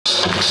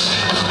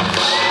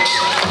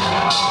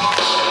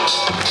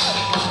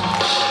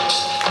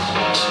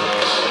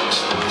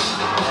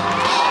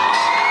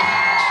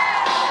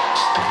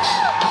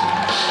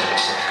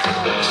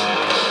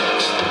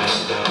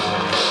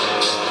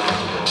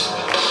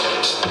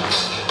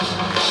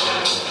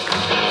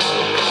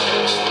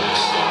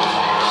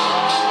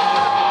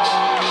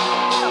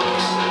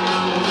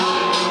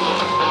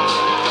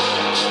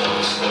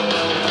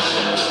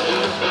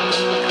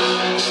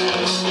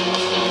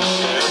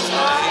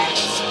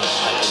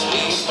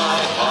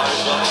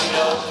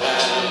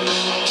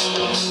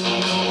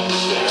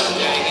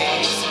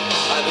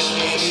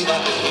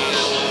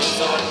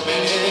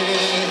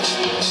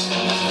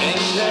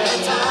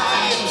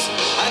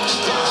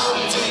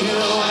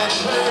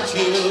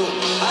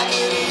I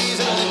can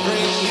easily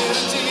bring you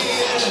to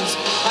tears.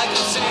 I can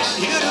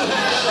send you to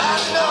hell. I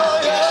know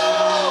you.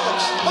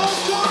 Oh,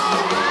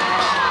 God.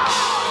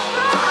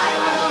 I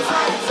will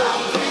find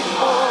something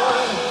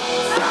more,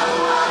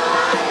 someone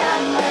I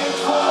am made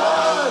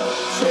for.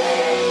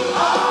 Shame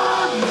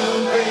on you,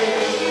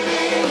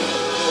 baby.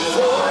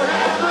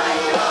 Forever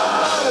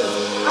yours.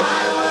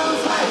 I will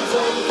find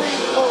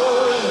something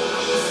more,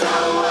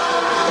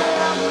 someone I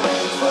am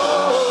made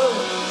for.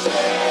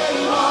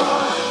 Shame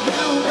on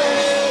you,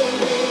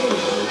 baby.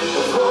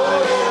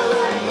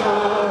 Forever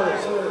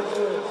yours.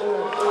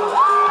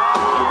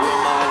 You were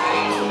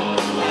mine,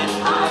 and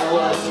I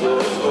was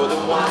yours for the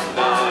one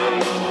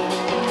night.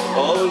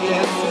 Oh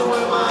yes, you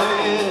were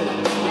mine.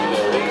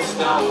 There is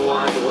no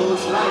one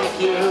who's like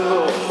you.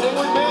 Sing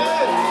with me.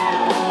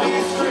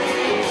 These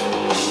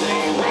dreams,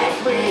 they wake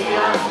me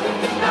up in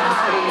the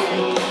night.